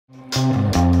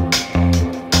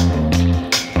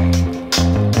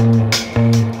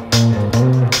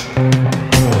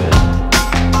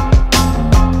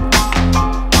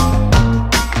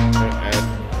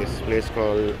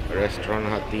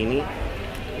Hatinie.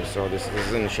 You saw this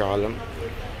is in Shah,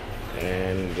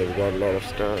 and they've got a lot of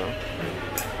stuff.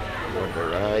 Got the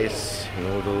rice,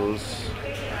 noodles,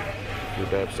 few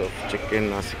types of chicken,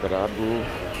 nasi karabu.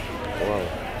 Wow.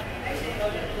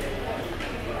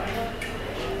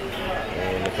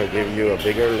 And if I give you a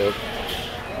bigger look,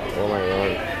 oh my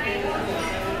god,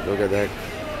 look at that.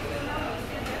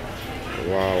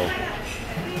 Wow.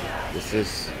 This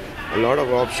is a lot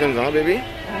of options, huh, baby?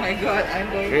 Oh my god, I'm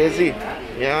going crazy.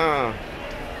 Yeah.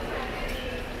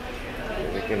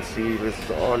 You can see this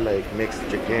is all like mixed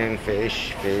chicken,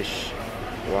 fish.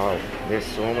 Wow, there's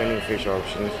so many fish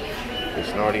options.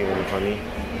 It's not even funny.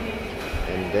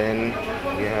 And then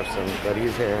we have some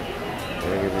curries here.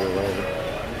 I'll give you one.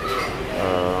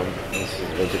 This is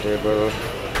vegetable.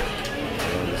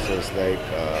 And this is like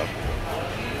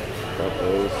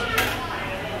peppers.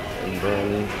 And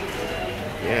then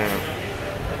yeah,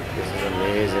 this is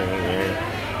amazing, man.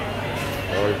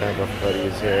 All type of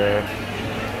curries here.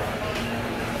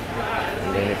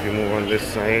 And then if you move on this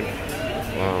side,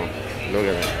 wow, look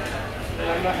at that.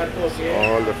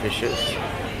 All the fishes.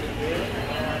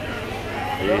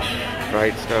 Fish,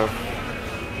 fried stuff.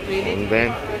 And then,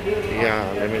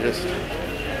 yeah, let me just,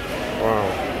 wow.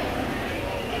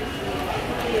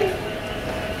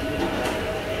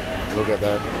 Look at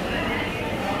that.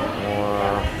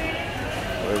 Wow.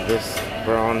 With this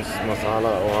prawns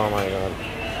masala, oh my god.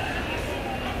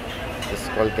 This is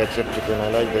called ketchup chicken. I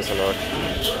like this a lot.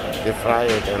 They fry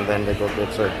it and then they cook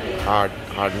it so it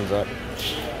hardens up.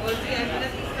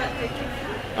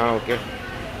 Ah, okay.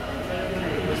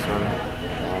 This one.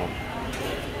 Wow.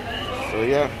 So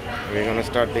yeah, we're gonna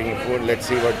start taking food. Let's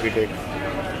see what we take.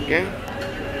 Okay.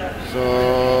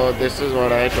 So this is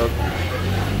what I took.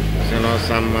 You know,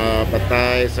 some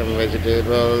patai, some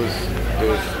vegetables,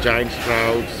 those giant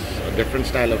sprouts, a different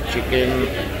style of chicken,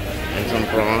 and some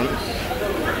prawns.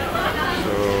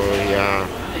 So yeah.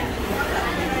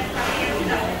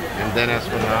 And then as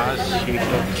for Naz, she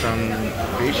took some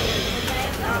fish,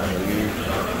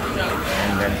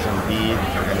 and then some beef,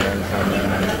 and then some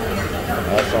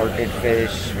salted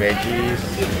fish, veggies,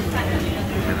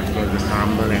 and of course the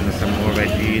sambal and some more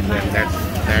veggies, and that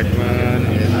one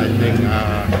is, I think,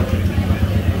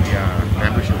 yeah,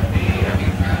 bamboo shoot. Yeah.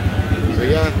 So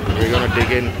yeah, we're gonna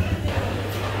dig in.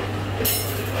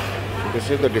 This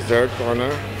is the dessert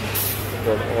corner.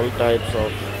 Got all types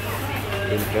of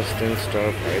interesting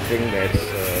stuff. I think that's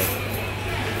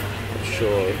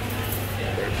sure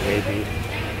that maybe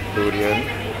durian,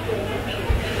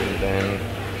 and then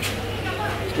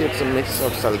it's a mix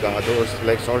of salgados,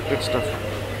 like salted stuff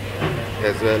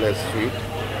as well as sweet.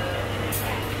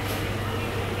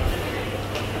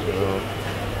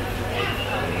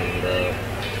 And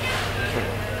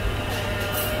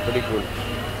pretty cool.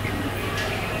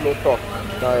 No talk.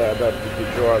 Yeah, that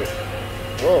visual.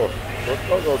 Oh, hot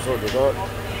dog also they got.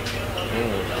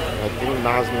 I think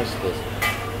Naz missed this.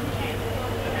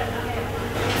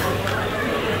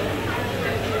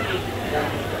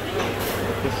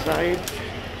 This side,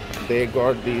 they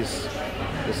got this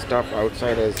stuff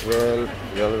outside as well.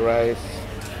 Yellow rice,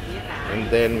 and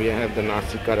then we have the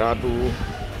nasi karabu,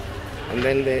 and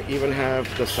then they even have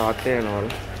the satay and all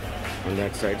on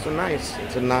that side. So nice.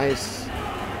 It's a nice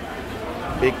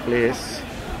big place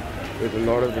with a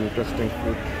lot of interesting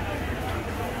food,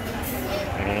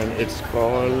 and it's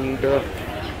called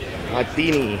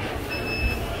Hatinie.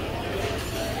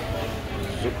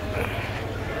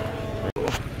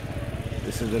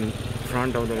 This is in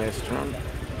front of the restaurant.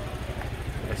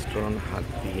 Restoran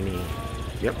Hatinie.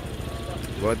 Yep,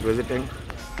 worth visiting.